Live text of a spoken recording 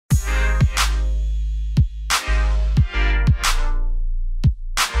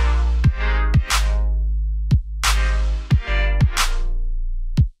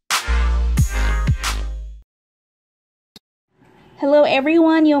Hello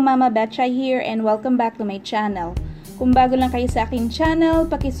everyone, yung Mama Betcha here and welcome back to my channel. Kung bago lang kayo sa aking channel,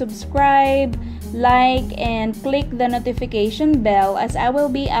 paki-subscribe, like, and click the notification bell as I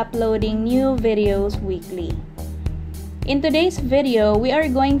will be uploading new videos weekly. In today's video, we are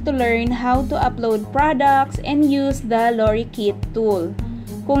going to learn how to upload products and use the LORIKET tool.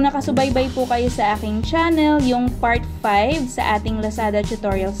 Kung nakasubaybay po kayo sa aking channel, yung part 5 sa ating Lazada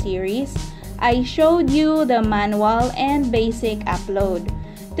tutorial series, I showed you the manual and basic upload.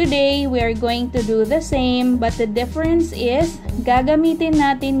 Today, we are going to do the same, but the difference is gagamitin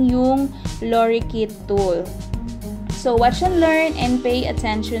natin yung LORIKET tool. So watch and learn and pay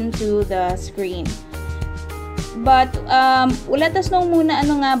attention to the screen. But ulatas nung muna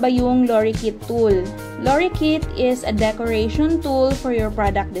ano nga ba yung LORIKET tool. LORIKET is a decoration tool for your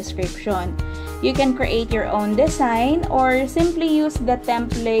product description. You can create your own design or simply use the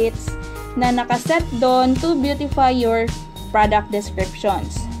templates na nakaset doon to beautify your product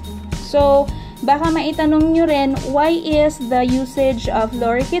descriptions. So, baka maitanong nyo rin, why is the usage of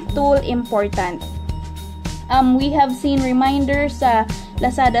LORIKET tool important? We have seen reminders sa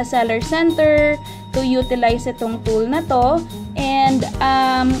Lazada Seller Center to utilize itong tool na to, and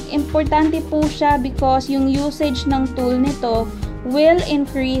importante po siya because yung usage ng tool nito will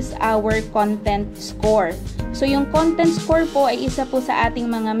increase our content score. So, yung content score po ay isa po sa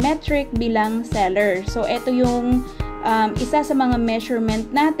ating mga metric bilang seller. So, ito yung isa sa mga measurement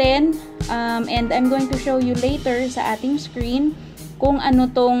natin, and I'm going to show you later sa ating screen kung ano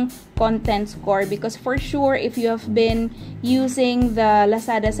tong content score, because for sure if you have been using the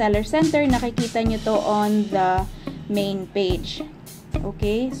Lazada Seller Center, nakikita nyo to on the main page.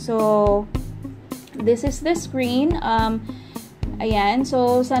 Okay, so this is the screen. Ayan,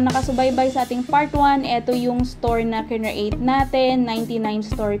 so sa nakasubaybay sa ating part 1, ito yung store na create natin, 99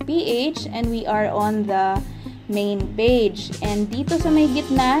 Store PH, and we are on the main page. And dito sa may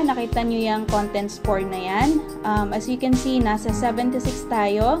gitna, nakita nyo yung content score na yan. As you can see, nasa 76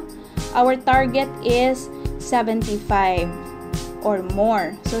 tayo. Our target is 75 or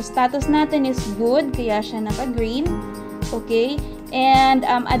more. So status natin is good, kaya siya naka-green. Okay? And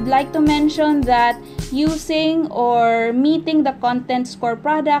I'd like to mention that using or meeting the content score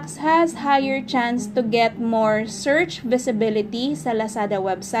products has higher chance to get more search visibility sa Lazada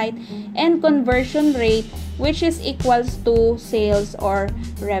website and conversion rate, which is equals to sales or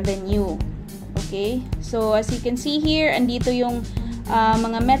revenue. Okay? So as you can see here, andito yung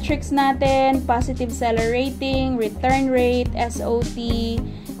mga metrics natin: positive seller rating, return rate, SOT,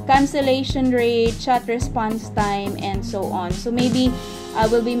 cancellation rate, chat response time, and so on. So maybe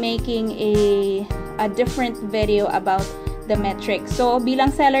I will be making a different video about the metrics. So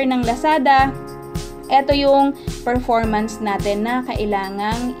bilang seller ng Lazada, ito yung performance natin na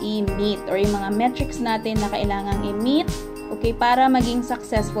kailangang i-meet, or yung mga metrics natin na kailangang i-meet, okay, para maging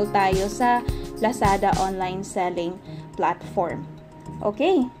successful tayo sa Lazada online selling platform.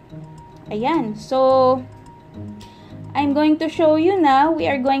 Okay, ayan, so I'm going to show you now. We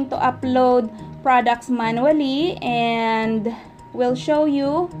are going to upload products manually, and we'll show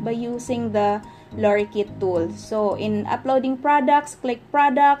you by using the LORIKET tool. So in uploading products, click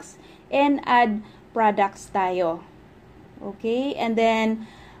products and add products tayo. Okay, and then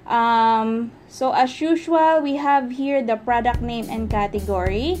so as usual, we have here the product name and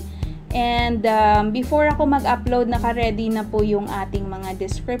category. And before ako mag-upload, naka-ready na po yung ating mga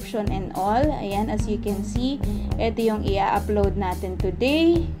description and all. Ayan, as you can see, ito yung i-upload natin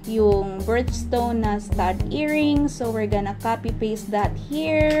today, yung birthstone na stud earrings. So we're gonna copy-paste that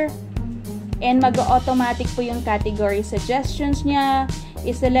here. And mag-automatic po yung category suggestions niya.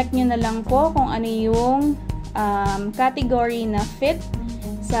 I-select nyo na lang po kung ano yung category na fit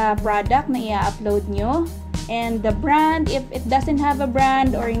sa product na i-upload nyo. And the brand, if it doesn't have a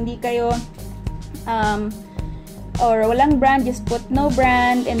brand or hindi kayo or walang brand, just put no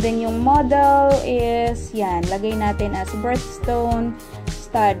brand. And then yung model is yan, lagay natin as birthstone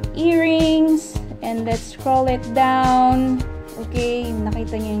stud earrings, and let's scroll it down. Okay,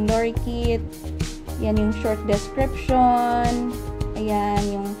 nakita nyo yung LORIKET, yan yung short description, ayan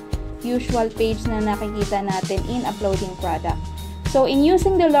yung usual page na nakikita natin in uploading product. So, in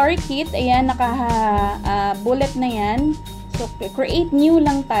using the LORIKET, ayan, bullet na yan. So, create new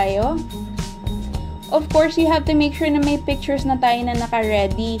lang tayo. Of course, you have to make sure na may pictures na tayo na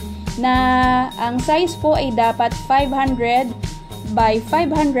naka-ready, na ang size po ay dapat 500 by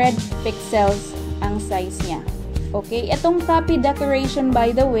 500 pixels ang size niya. Okay? Itong copy decoration,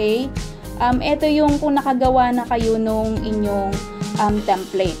 by the way, ito yung kung nakagawa na kayo nung inyong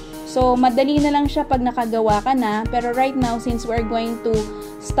template. So, madali na lang siya pag nakagawa ka na. Pero right now, since we're going to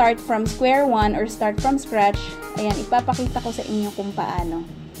start from square one or start from scratch, ayan, ipapakita ko sa inyo kung paano.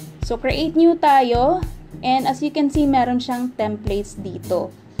 So, create new tayo. And as you can see, meron siyang templates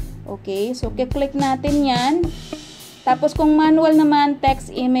dito. Okay, so click natin yan. Tapos kung manual naman, text,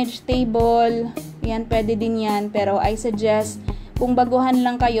 image, table, yan, pwede din yan. Pero I suggest, kung baguhan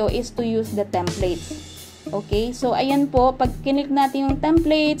lang kayo, is to use the templates. Okay, so ayan po, pag kinik natin yung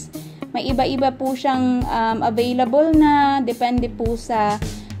templates, may iba-iba po siyang available na, depende po sa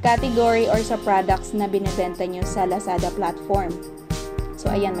category or sa products na binibenta nyo sa Lazada platform. So,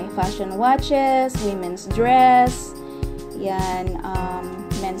 ayan, may fashion watches, women's dress, yan,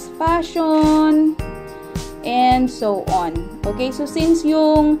 men's fashion, and so on. Okay, so since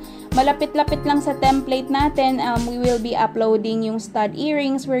yung malapit-lapit lang sa template natin, we will be uploading yung stud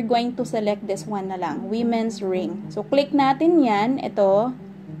earrings, we're going to select this one na lang, women's ring. So, click natin yan, ito.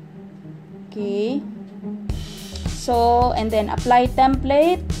 Okay. So, and then apply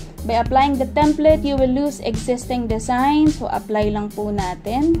template. By applying the template, you will lose existing design. So, apply lang po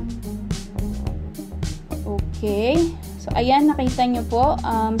natin. Okay. So, ayan, nakita nyo po.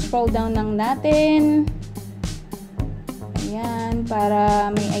 Scroll down lang natin. Ayan, para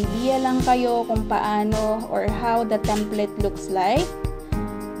may idea lang kayo kung paano or how the template looks like.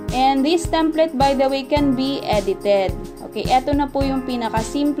 And this template, by the way, can be edited. Okay, eto na po yung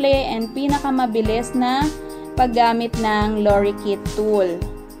pinaka-simple and pinaka-mabilis na paggamit ng LORIKET tool.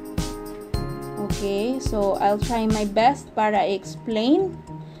 Okay, so I'll try my best para i-explain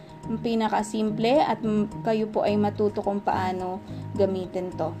ang pinaka-simple at kayo po ay matuto kung paano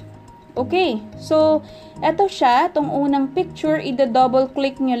gamitin to. Okay, so eto siya, tong unang picture, i-double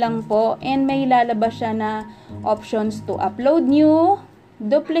click nyo lang po and may lalabas siya na options to upload new,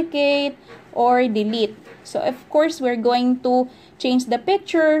 duplicate, or delete. So of course, we're going to change the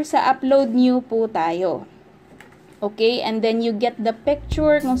picture sa upload new po tayo. Okay, and then you get the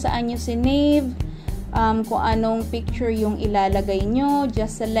picture kung saan nyo sinave, kung anong picture yung ilalagay nyo,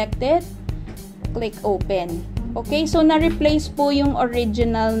 just select it, click open. Okay, so na-replace po yung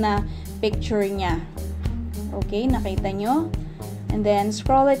original na picture niya. Okay, nakita nyo? And then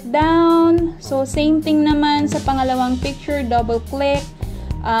scroll it down. So same thing naman sa pangalawang picture, double click,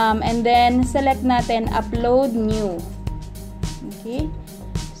 and then select natin upload new. Okay,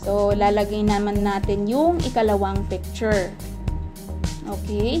 so lalagay naman natin yung ikalawang picture.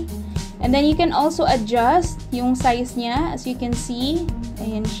 Okay, and then you can also adjust yung size niya. As you can see,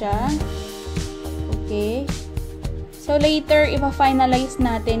 ayan siya. Okay, so later ipa-finalize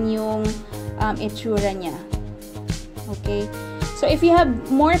natin yung itsura niya. Okay, so if you have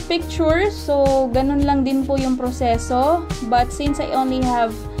more pictures, so ganun lang din po yung proseso. But since I only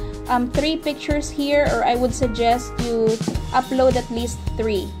have 3 pictures here, or I would suggest you upload at least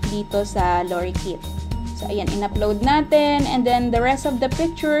 3 dito sa LORIKET. So ayan, in-upload natin, and then the rest of the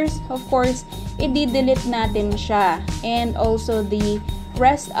pictures, of course, i-delete natin siya, and also the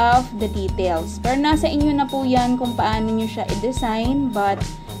rest of the details. Pero nasa inyo na po yan kung paano nyo siya i-design, but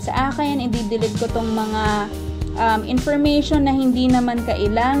sa akin, i-delete ko tong mga information na hindi naman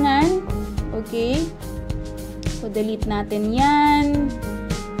kailangan. Okay, so delete natin yan.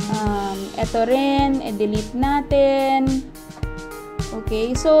 Ito rin, i-delete natin.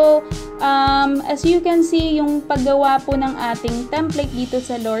 Okay, so as you can see, yung paggawa po ng ating template dito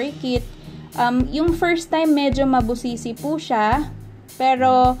sa LORIKET, yung first time medyo mabusisi po siya,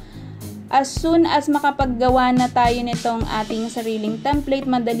 pero as soon as makapaggawa na tayo nitong ating sariling template,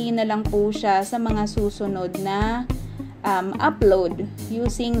 madali na lang po siya sa mga susunod na upload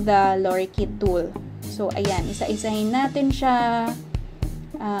using the LORIKET tool. So ayan, isa-isahin natin siya.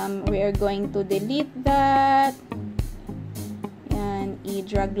 We are going to delete that. Yan,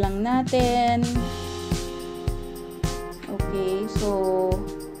 i-drag lang natin. Okay, so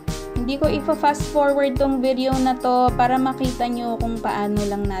hindi ko i-fast forward tong video na to para makita nyo kung paano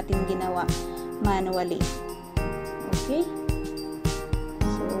lang natin ginawa manually. Okay,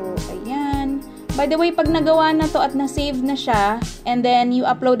 so ayan. By the way, pag nagawa na to at na-save na siya, and then you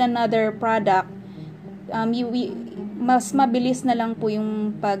upload another product, mas mabilis na lang po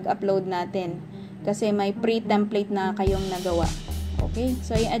yung pag-upload natin kasi may pre-template na kayong nagawa. Okay,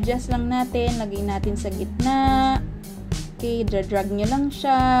 so i-adjust lang natin, lagay natin sa gitna. Okay, drag nyo lang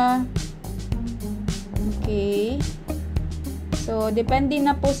siya. Okay, so depende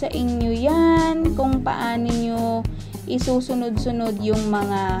na po sa inyo yan kung paano nyo isusunod-sunod yung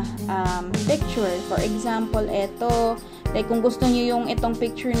mga picture. For example, eto, like kung gusto nyo yung itong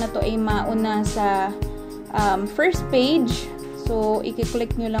picture na to ay mauna sa first page, so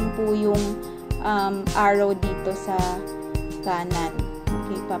i-click nyo lang po yung arrow dito sa kanan.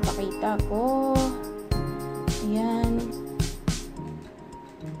 Okay, papakita ko. Ayan.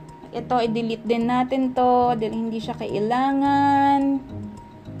 ito, i-delete din natin to. Dahil hindi siya kailangan.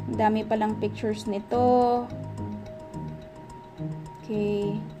 Dami palang pictures nito.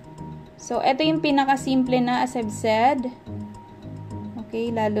 Okay. So, ito yung pinaka-simple na, as I've said.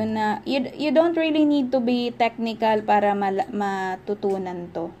 Okay, lalo na, you don't really need to be technical para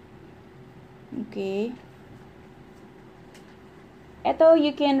matutunan to. Okay. Ito,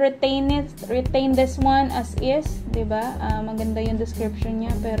 you can retain this one as is, diba? Maganda yung description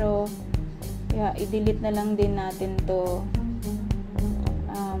niya, pero, yeah, i-delete na lang din natin to.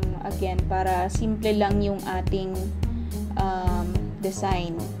 Again, para simple lang yung ating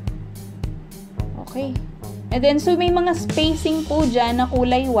design. Okay. And then, so may mga spacing po dyan na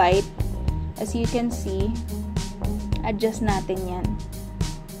kulay white. As you can see, adjust natin yan.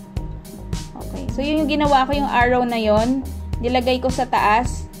 Okay. So, yun yung ginawa ko, yung arrow na yon, nilagay ko sa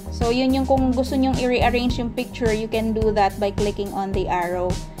taas. So, yun yung kung gusto nyong i-rearrange yung picture, you can do that by clicking on the arrow.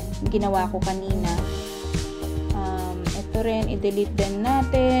 Yung ginawa ko kanina. Ito rin, i-delete din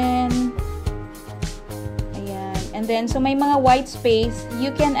natin. And then, so may mga white space,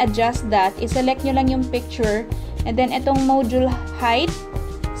 you can adjust that. I-select nyo lang yung picture. And then, itong module height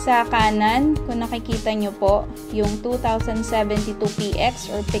sa kanan, kung nakikita nyo po, yung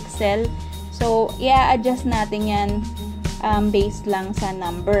 2072px or pixel. So, i-adjust natin yan based lang sa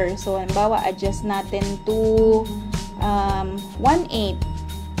number. So, halimbawa, adjust natin to 1.8.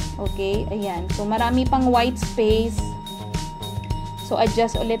 Okay, ayan. So, marami pang white space. So,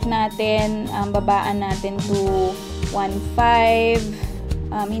 adjust ulit natin, babaan natin to 1.5.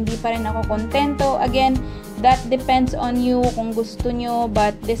 Hindi pa rin ako kontento. Again, that depends on you kung gusto nyo,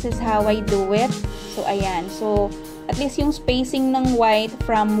 but this is how I do it. So, ayan. So, at least yung spacing ng white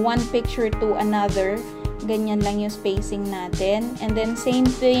from one picture to another, ganyan lang yung spacing natin. And then, same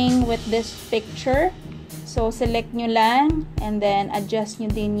thing with this picture. So, select nyo lang, and then adjust nyo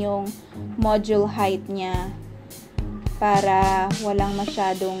din yung module height niya para walang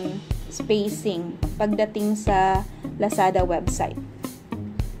masyadong spacing pagdating sa Lazada website.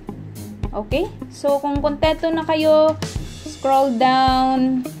 Okay? So, kung kontento na kayo, scroll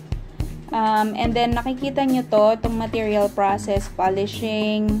down, and then nakikita nyo to, itong material process,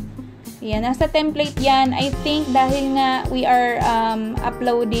 polishing. Yan, nasa template yan. I think dahil nga we are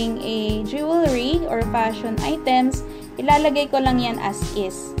uploading a jewelry or fashion items, ilalagay ko lang yan as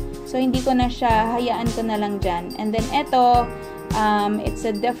is. So, hindi ko na siya, hayaan ko na lang dyan. And then, ito, it's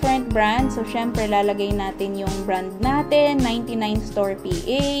a different brand. So, syempre, lalagay natin yung brand natin, 99 Store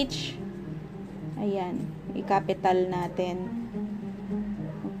PH. Ayan, i-capital natin.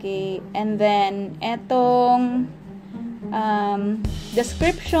 Okay, and then, etong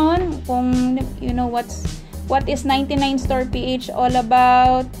description, kung you know what is 99 Store PH all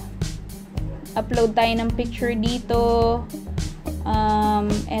about. Upload tayo ng picture dito.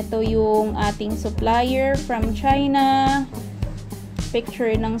 Ito yung ating supplier from China.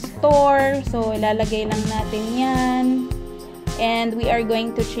 Picture ng store. So, ilalagay lang natin yan. And we are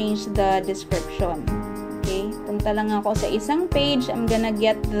going to change the description. Okay? Punta lang ako sa isang page. I'm gonna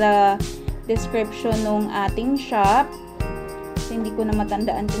get the description ng ating shop. So, hindi ko na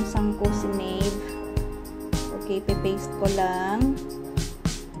matandaan kung saan ko sinave. Okay, paste ko lang.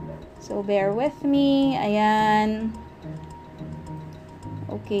 So, bear with me. Ayan.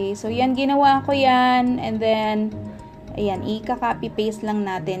 Okay, so yan, ginawa ko yan. And then, ayan, i-copy paste lang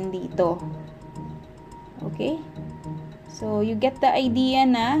natin dito. Okay? So, you get the idea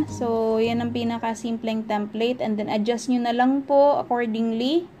na. So, yan ang pinaka-simpleng template. And then, adjust nyo na lang po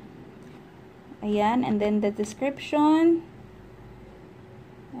accordingly. Ayan, and then the description.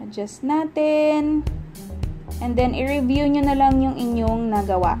 Adjust natin. And then, i-review nyo na lang yung inyong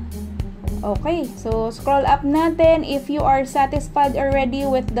nagawa. Okay, so scroll up natin. If you are satisfied already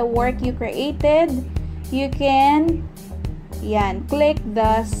with the work you created, you can, yan, click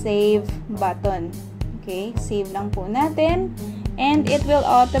the save button. Okay, save lang po natin. And it will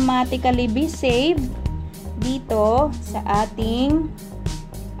automatically be saved dito sa ating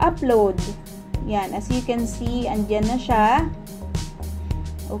upload. Yan, as you can see, andyan na siya.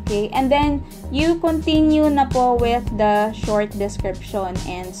 Okay, and then you continue na po with the short description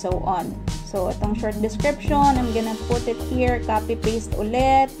and so on. So, itong short description, I'm gonna put it here, copy paste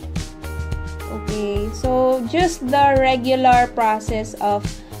ulit. Okay, so just the regular process of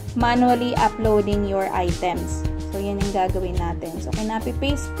manually uploading your items. So, yan yung gagawin natin. So, copy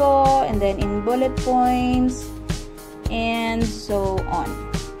paste ko, and then in bullet points, and so on.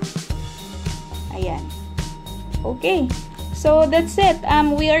 Ayan. Okay. So, that's it.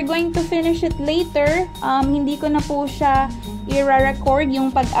 We are going to finish it later. Hindi ko na po siya i-record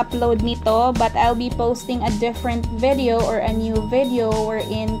yung pag-upload nito, but I'll be posting a different video or a new video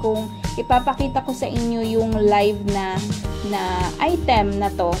wherein kung ipapakita ko sa inyo yung live na item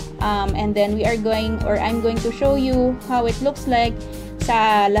na to. And then I'm going to show you how it looks like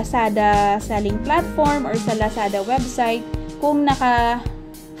sa Lazada selling platform or sa Lazada website kung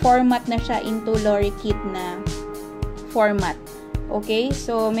naka-format na siya into Lorikeet na format. Okay?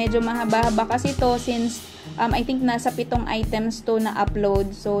 So, medyo mahaba-haba kasi to since I think nasa 7 items to na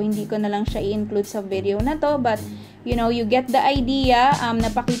upload. So, hindi ko na lang siya i-include sa video na to. But, you know, you get the idea.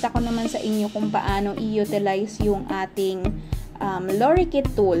 Napakita ko naman sa inyo kung paano i-utilize yung ating LORIKET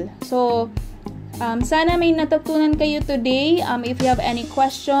tool. So, sana may natutunan kayo today. If you have any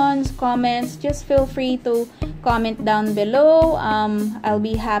questions, comments, just feel free to comment down below. I'll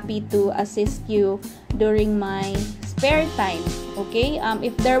be happy to assist you during my spare time. Okay?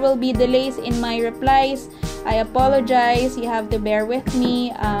 If there will be delays in my replies, I apologize. You have to bear with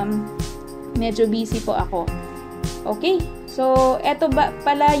me. Medyo busy po ako. Okay? So, eto ba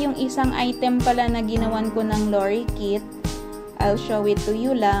pala yung isang item pala na ginawan ko ng Lorikeet. I'll show it to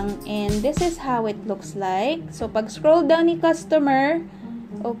you lang. And this is how it looks like. So, pag scroll down ni customer,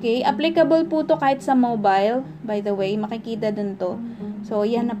 okay, applicable po to kahit sa mobile. By the way, makikita dun to. So,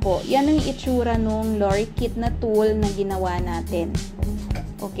 yan na po. Yan ang itsura nung Lorikeet na tool na ginawa natin.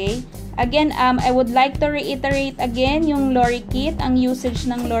 Okay? Again, I would like to reiterate again yung Lorikeet. Ang usage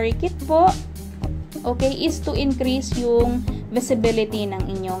ng Lorikeet po, okay, is to increase yung visibility ng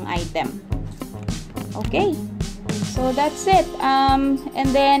inyong item. Okay? So, that's it. And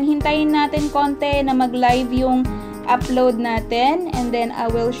then, hintayin natin konti na mag-live yung upload natin. And then,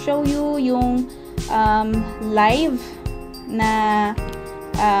 I will show you yung live na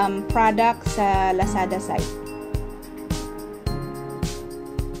product sa Lazada site.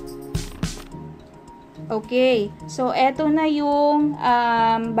 Okay. So, eto na yung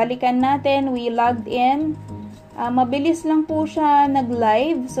balikan natin. We logged in. Mabilis lang po siya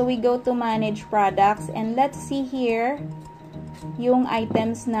nag-live. So, we go to manage products. And let's see here yung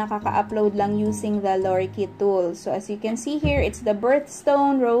items na kaka-upload lang using the Lorikeet tool. So, as you can see here, it's the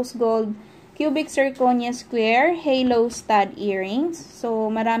birthstone, rose gold, cubic zirconia square, halo stud earrings.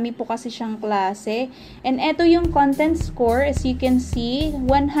 So, marami po kasi siyang klase. And eto yung content score. As you can see,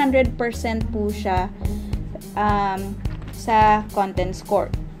 100% po siya sa content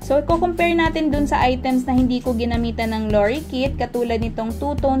score. So, i-compare natin dun sa items na hindi ko ginamitan ng Lorikeet, katulad nitong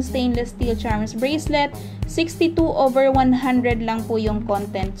two-tone stainless steel charms bracelet, 62/100 lang po yung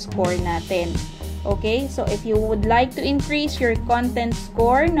content score natin. Okay? So, if you would like to increase your content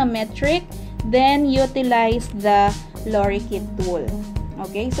score na metric, then utilize the Lorikeet tool.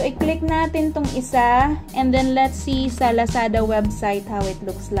 Okay? So, i-click natin tong isa, and then let's see sa Lazada website how it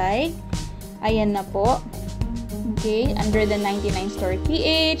looks like. Ayan na po. Okay, under the 99 store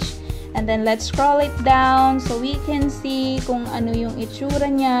PH. And then let's scroll it down so we can see kung ano yung itsura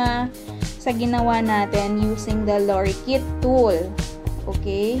niya sa ginawa natin using the Lorikeet tool.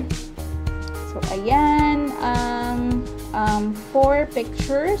 Okay. So, ayan. 4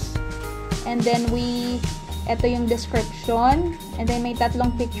 pictures. And then ito yung description. And then may 3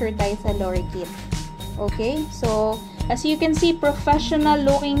 picture tayo sa Lorikeet. Okay. So, as you can see, professional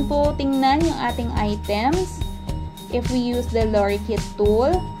looking po tingnan yung ating items. If we use the Lorikeet tool,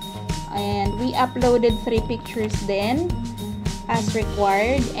 and we uploaded 3 pictures then as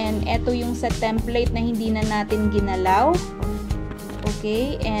required, and ito yung sa template na hindi na natin ginalaw.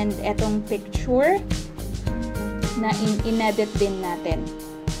 Okay, and etong picture na in-edit din natin.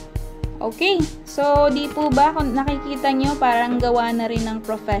 Okay, so di po ba kung nakikita nyo parang gawa na rin ng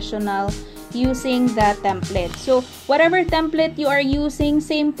professional using the template. So, whatever template you are using,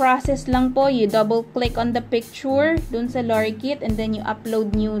 same process lang po. You double click on the picture dun sa Lorikeet and then you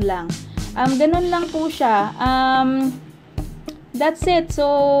upload new lang. Ganun lang po siya. That's it.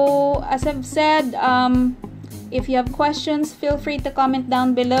 So, as I've said, if you have questions, feel free to comment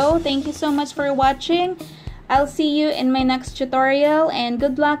down below. Thank you so much for watching. I'll see you in my next tutorial and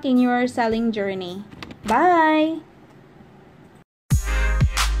good luck in your selling journey. Bye!